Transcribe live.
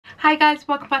Hi guys,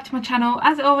 welcome back to my channel.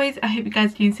 As always, I hope you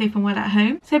guys are doing safe and well at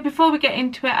home. So before we get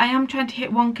into it, I am trying to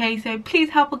hit 1k, so please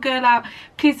help a girl out,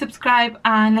 please subscribe,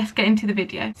 and let's get into the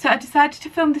video. So I decided to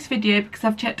film this video because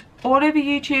I've checked all over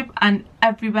YouTube and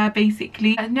everywhere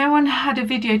basically. No one had a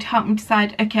video to help me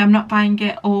decide, okay, I'm not buying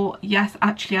it, or yes,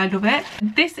 actually I love it.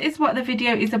 This is what the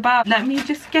video is about. Let me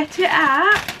just get it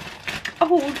out.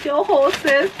 Hold your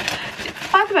horses.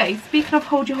 By the way, speaking of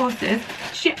hold your horses,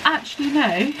 did you actually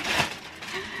know,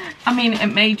 I mean, it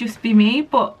may just be me,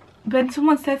 but when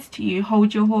someone says to you,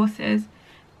 hold your horses,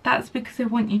 that's because they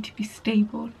want you to be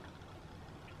stable.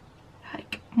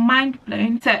 Like, mind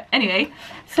blown. So anyway,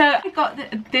 so I got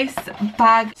this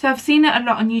bag. So I've seen it a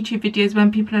lot on YouTube videos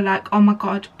when people are like, oh my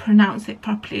god, pronounce it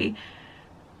properly.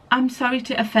 I'm sorry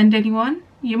to offend anyone.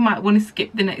 You might want to skip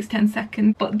the next 10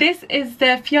 seconds. But this is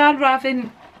the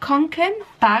Fjallraven Kanken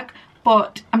bag,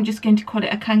 but I'm just going to call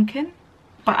it a Kanken.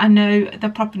 But I know the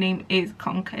proper name is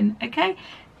Kanken, okay?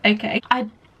 Okay. I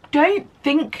don't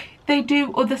think they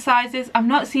do other sizes. I've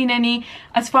not seen any.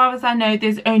 As far as I know,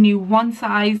 there's only one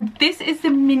size. This is the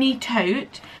mini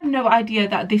tote. I had no idea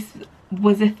that this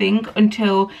was a thing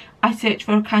until I searched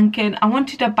for a Kanken. I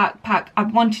wanted a backpack.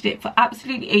 I've wanted it for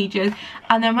absolutely ages,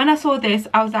 and then when I saw this,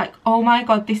 I was like, oh my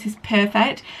god, this is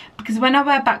perfect, because when I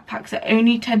wear backpacks, I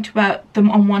only tend to wear them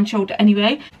on one shoulder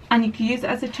anyway, and you can use it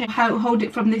as a tote. Hold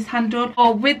it from this handle,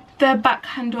 or with the back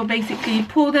handle, basically you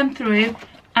pull them through,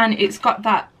 and it's got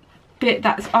that bit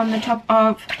that's on the top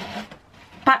of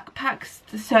backpacks,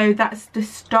 so that's the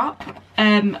stop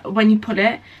when you pull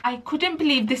it. I couldn't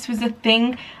believe this was a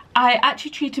thing. I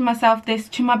actually treated myself this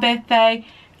to my birthday.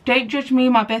 Don't judge me,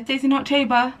 my birthday's in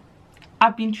October.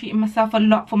 I've been treating myself a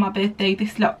lot for my birthday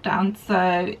this lockdown,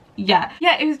 so yeah.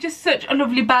 Yeah, it was just such a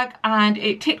lovely bag, and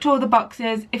it ticked all the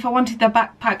boxes. If I wanted the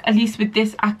backpack, at least with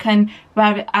this I can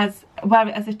wear it as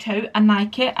a tote and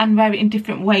like it, and wear it in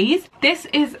different ways. This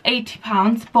is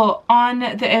 £80, but on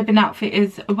the Urban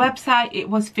Outfitters website it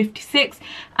was 56.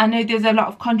 I know there's a lot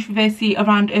of controversy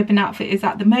around Urban Outfitters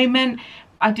at the moment.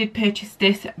 I did purchase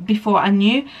this before I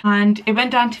knew, and it went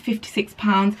down to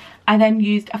 £56. I then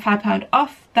used a £5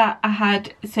 off that I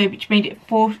had, so which made it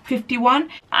 £51,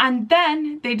 and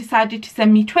then they decided to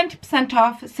send me 20%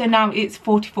 off, so now it's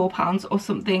 £44 or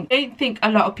something. I don't think a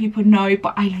lot of people know,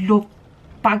 but I love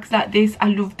bags like this. I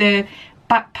love the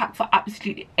backpack for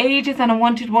absolutely ages, and I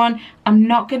wanted one. I'm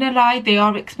not gonna lie, they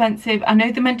are expensive. I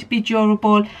know they're meant to be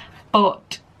durable,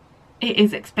 but it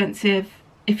is expensive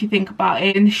if you think about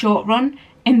it in the short run.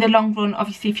 In the long run,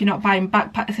 obviously, if you're not buying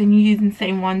backpacks and you're using the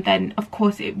same one, then of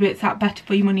course it works out better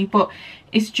for your money, but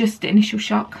it's just the initial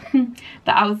shock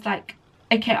that I was like,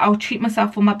 okay, I'll treat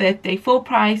myself for my birthday full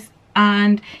price.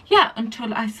 And yeah,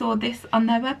 until I saw this on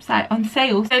their website on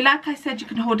sale. So like I said, you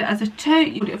can hold it as a tote,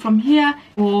 you hold it from here,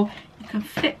 or you can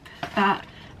flip that,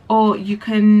 or you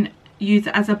can use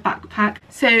it as a backpack.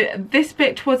 So this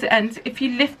bit towards the end, if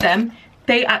you lift them,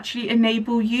 they actually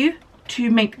enable you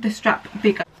to make the strap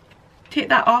bigger. Take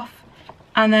that off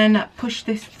and then push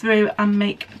this through and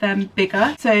make them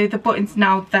bigger, so the button's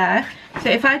now there. So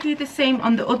if I do the same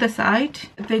on the other side,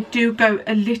 they do go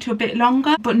a little bit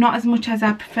longer, but not as much as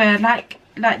I prefer, like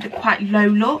the quite low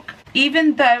look.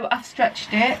 Even though I've stretched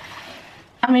it,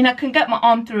 I mean, I can get my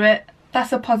arm through it.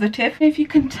 That's a positive. If you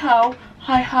can tell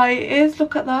how high it is,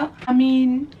 look at that. I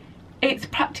mean, it's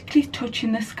practically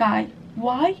touching the sky.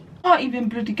 Why? I can't even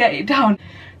bloody get it down.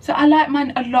 So I like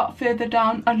mine a lot further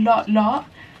down, a lot.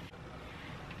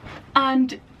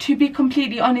 And to be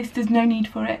completely honest, there's no need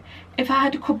for it. If I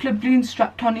had a couple of balloons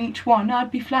strapped on each one, I'd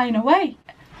be flying away.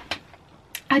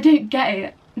 I don't get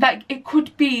it. Like, it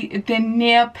could be the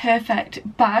near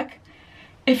perfect bag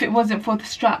if it wasn't for the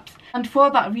straps. And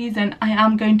for that reason, I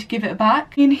am going to give it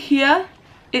back. In here,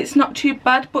 it's not too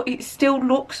bad, but it still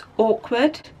looks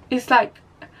awkward. It's like,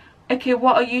 okay,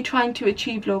 what are you trying to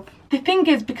achieve, love? The thing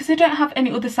is, because I don't have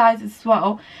any other sizes as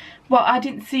well, I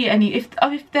didn't see any. If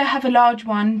they have a large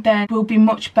one, then it will be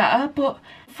much better. But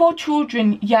for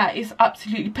children, yeah, it's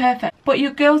absolutely perfect. But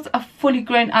your girl's a fully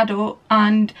grown adult,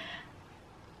 and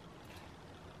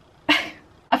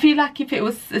I feel like if it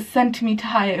was a centimetre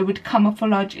higher, it would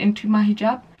camouflage into my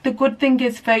hijab. The good thing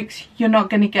is, folks, you're not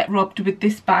going to get robbed with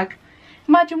this bag.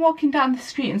 Imagine walking down the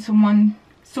street and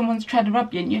someone's trying to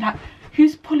rob you, and you're like,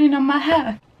 who's pulling on my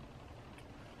hair?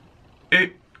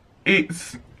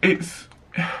 It's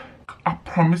I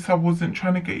promise I wasn't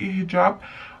trying to get your hijab.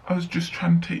 I was just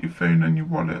trying to take your phone and your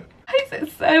wallet. Why is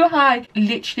it so high?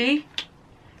 Literally,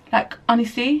 like,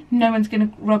 honestly, no one's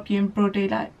gonna rob you in broad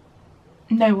daylight.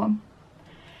 No one.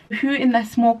 Who in their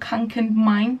small Kanken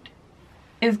mind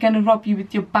is gonna rob you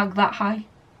with your bag that high?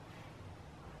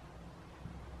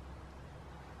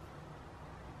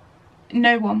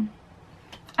 no one.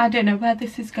 I don't know where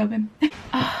this is going.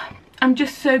 I'm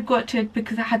just so gutted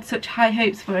because I had such high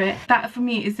hopes for it. That for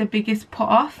me is the biggest put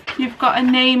off. You've got a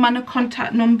name and a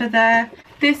contact number there.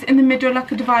 This in the middle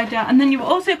like a divider, and then you've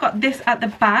also got this at the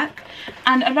back.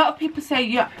 And a lot of people say,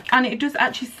 yeah, and it does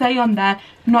actually say on there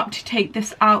not to take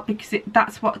this out because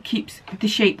that's what keeps the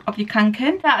shape of your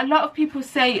kanken. Now, a lot of people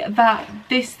say that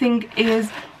this thing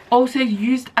is also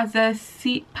used as a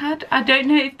seat pad. I don't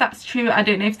know if that's true. I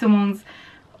don't know if someone's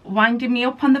winding me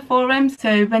up on the forums,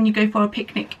 so when you go for a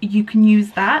picnic you can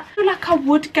use that. I feel like I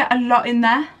would get a lot in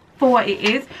there for what it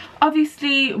is.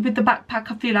 Obviously with the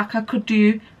backpack I feel like I could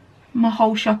do my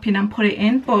whole shopping and put it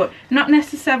in, but not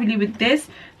necessarily with this,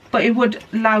 but it would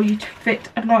allow you to fit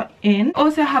a lot in.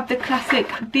 Also have the classic,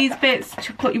 these bits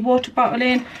to put your water bottle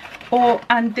in,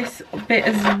 and this bit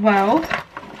as well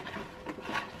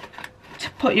to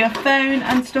put your phone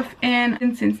and stuff in.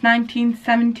 And since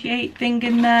 1978 thing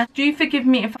in there. Do forgive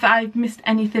me if I've missed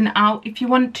anything out. If you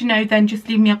want to know, then just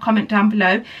leave me a comment down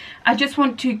below. I just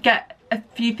want to get a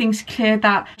few things clear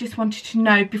that I just wanted to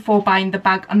know before buying the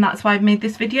bag, and that's why I've made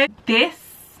this video.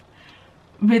 This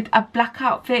with a black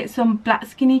outfit, some black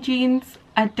skinny jeans,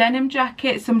 a denim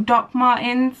jacket, some Doc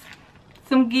Martens,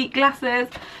 some geek glasses.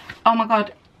 Oh my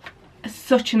god,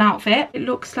 such an outfit. It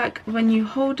looks like when you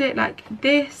hold it like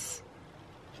this,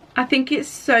 I think it's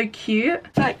so cute.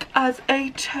 Like as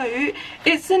a tote,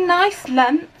 it's a nice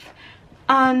length,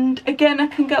 and again I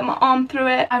can get my arm through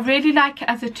it. I really like it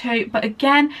as a tote, but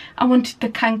again I wanted the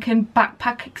Kanken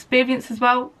backpack experience as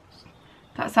well.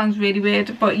 That sounds really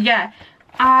weird, but yeah,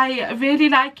 I really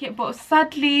like it. But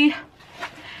sadly,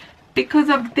 because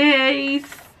of this,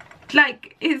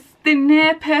 like, it's the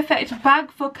near perfect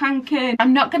bag for Kanken.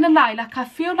 I'm not gonna lie, like I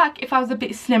feel like if I was a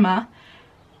bit slimmer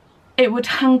it would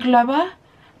hang lower,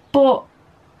 but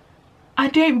I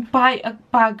don't buy a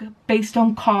bag based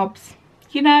on carbs,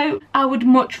 you know. I would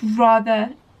much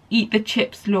rather eat the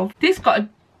chips, love. This got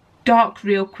dark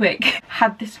real quick.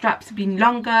 Had the straps been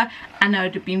longer and I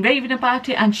would have been raving about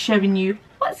it and showing you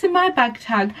what's in my bag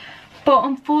tag, but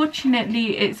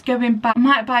unfortunately it's going back. I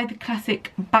might buy the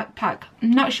classic backpack,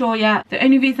 I'm not sure yet. The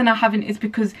only reason I haven't is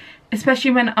because, especially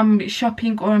when I'm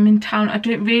shopping or I'm in town, I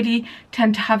don't really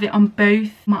tend to have it on both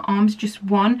my arms, just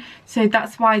one. So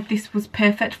that's why this was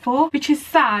perfect for, which is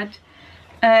sad.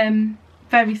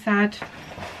 Very sad.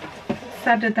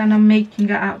 Sadder than I'm making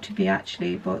it out to be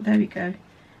actually, but there we go.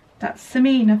 That's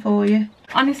Samina for you.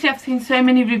 Honestly, I've seen so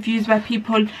many reviews where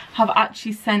people have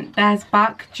actually sent theirs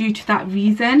back due to that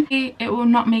reason. It will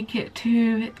not make it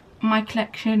to my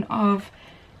collection of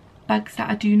bags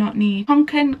that I do not need.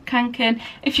 Kanken,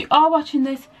 if you are watching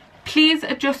this, please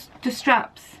adjust the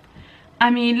straps.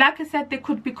 I mean, like I said, they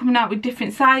could be coming out with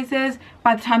different sizes.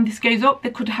 By the time this goes up,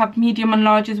 they could have medium and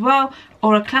large as well,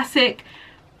 or a classic.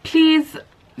 Please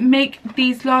make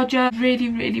these larger.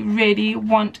 Really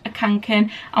want a Kanken.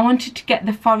 I wanted to get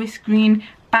the forest green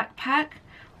backpack,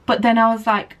 but then I was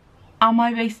like, am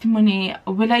I wasting money?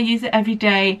 Will I use it every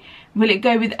day? Will it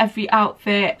go with every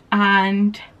outfit?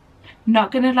 And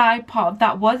not gonna lie, part of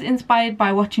that was inspired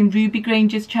by watching Ruby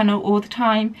Granger's channel all the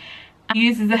time. She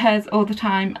uses hers all the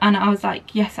time, and I was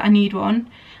like, yes, I need one.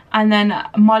 And then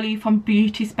Molly from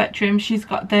Beauty Spectrum, she's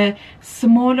got the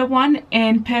smaller one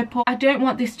in purple. I don't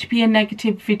want this to be a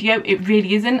negative video, it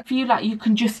really isn't. I feel like you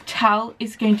can just tell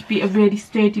it's going to be a really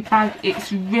sturdy bag.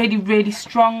 It's really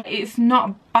strong. It's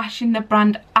not bashing the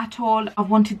brand at all. I've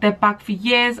wanted their bag for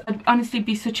years. I'd honestly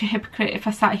be such a hypocrite if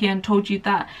I sat here and told you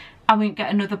that I won't get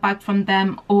another bag from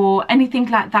them or anything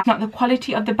like that. It's not the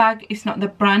quality of the bag, it's not the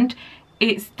brand,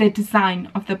 it's the design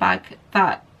of the bag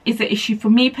that is an issue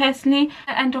for me personally.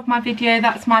 At the end of my video,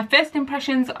 that's my first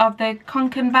impressions of the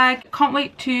Kanken bag. Can't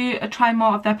wait to try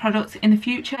more of their products in the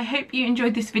future. I hope you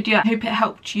enjoyed this video. I hope it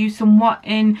helped you somewhat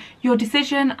in your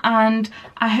decision, and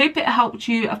I hope it helped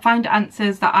you find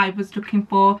answers that I was looking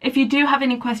for. If you do have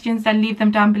any questions, then leave them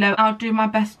down below. I'll do my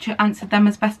best to answer them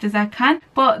as best as I can.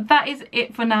 But that is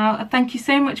it for now. Thank you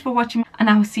so much for watching, and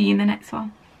I will see you in the next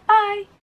one. Bye!